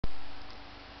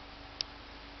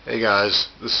Hey guys,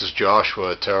 this is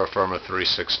Joshua at Terra Firma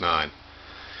 369.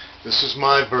 This is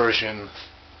my version,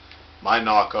 my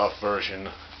knockoff version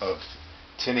of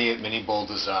Tinny at Mini Bowl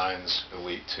Designs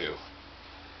Elite 2.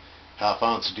 Half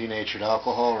ounce of denatured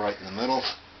alcohol right in the middle.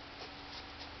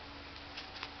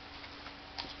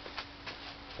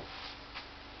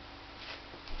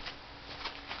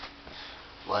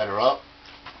 Light her up.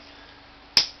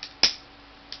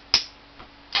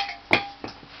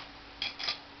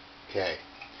 Okay.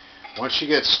 Once she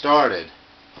gets started,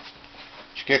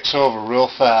 she kicks over real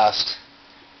fast.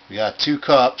 We got 2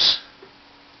 cups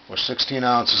or 16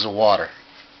 ounces of water.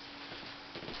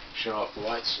 Shut off the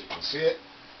light so you can see it.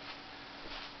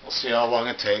 We'll see how long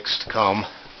it takes to come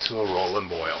to a rolling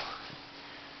boil.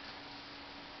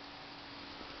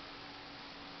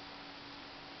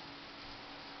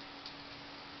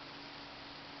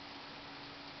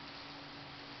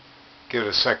 Give it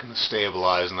a second to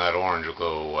stabilize and that orange will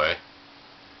go away.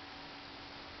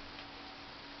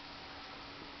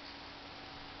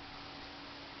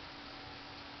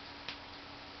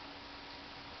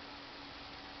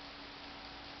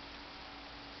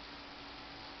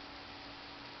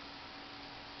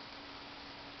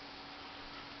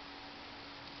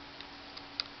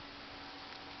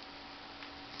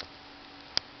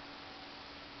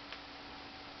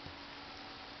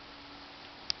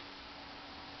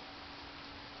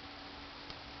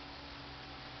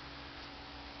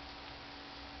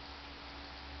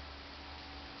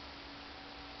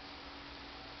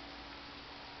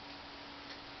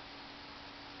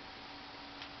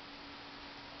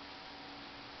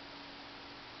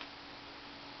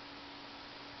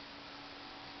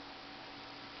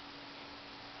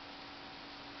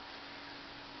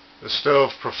 The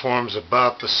stove performs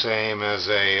about the same as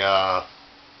a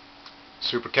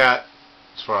Supercat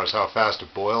as far as how fast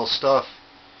it boils stuff,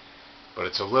 but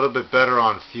it's a little bit better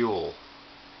on fuel.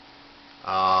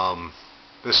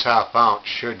 This half ounce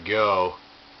should go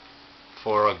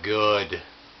for a good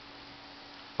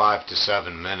 5 to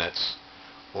 7 minutes.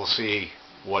 We'll see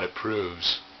what it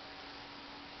proves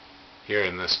here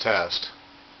in this test,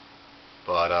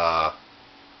 but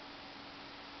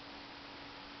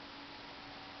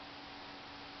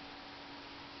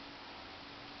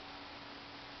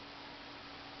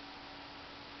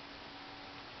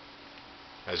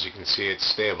as you can see, it's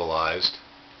stabilized.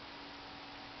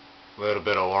 A little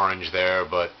bit of orange there,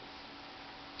 but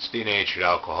it's denatured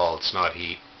alcohol, it's not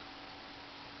heat.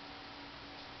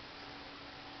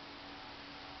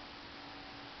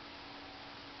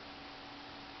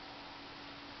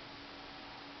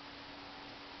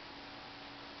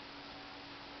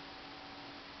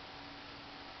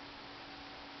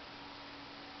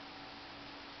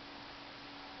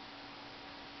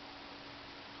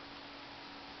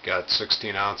 Got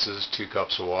 16 ounces, 2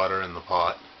 cups of water in the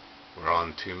pot. We're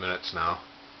on 2 minutes now.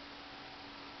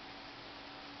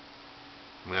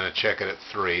 I'm going to check it at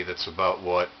 3. That's about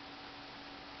what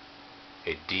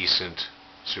a decent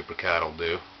Supercat will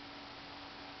do.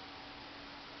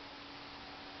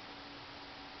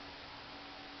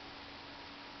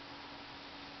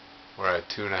 We're at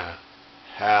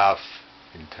 2.5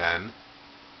 in 10.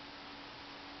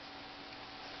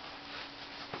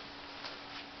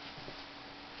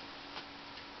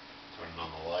 Turning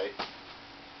on the light.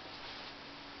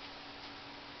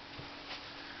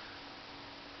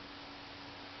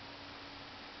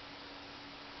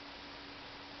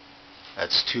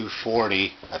 That's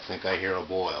 240. I think I hear a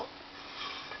boil.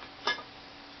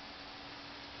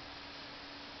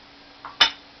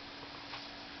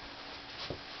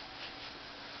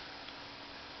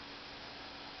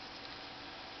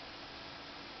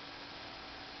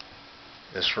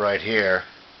 This right here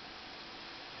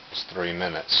is 3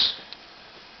 minutes.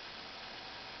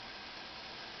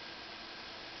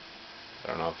 I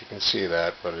don't know if you can see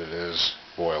that, but it is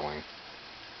boiling.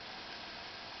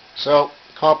 So,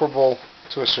 comparable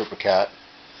to a Supercat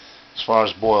as far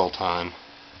as boil time.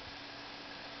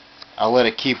 I'll let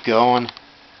it keep going.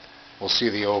 We'll see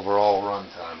the overall run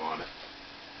time on it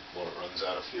before it runs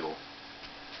out of fuel.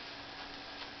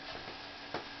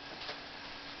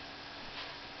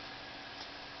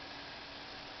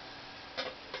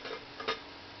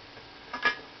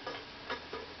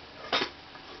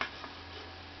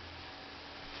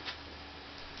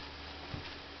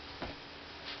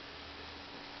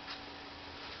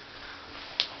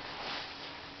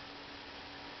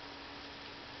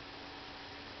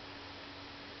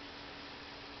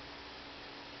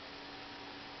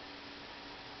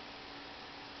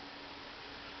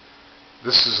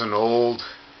 This is an old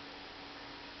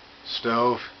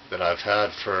stove that I've had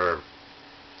for,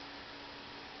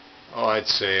 I'd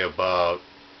say about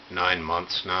 9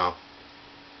 months now.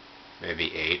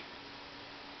 maybe 8.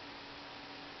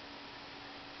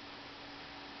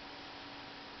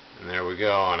 And there we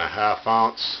go, on a 1/2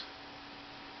 ounce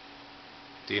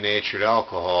denatured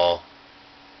alcohol,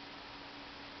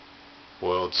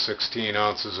 boiled 16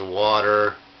 ounces of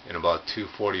water in about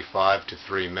 2:45 to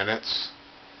 3 minutes.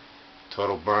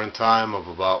 Total burn time of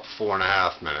about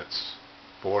 4.5 minutes.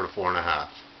 4 to 4.5.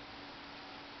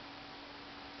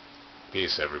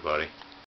 Peace, everybody.